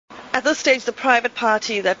At this stage, the private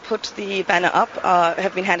party that put the banner up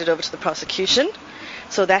have been handed over to the prosecution.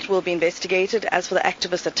 So that will be investigated. As for the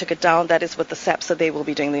activists that took it down, that is with the SAP, so they will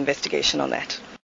be doing the investigation on that.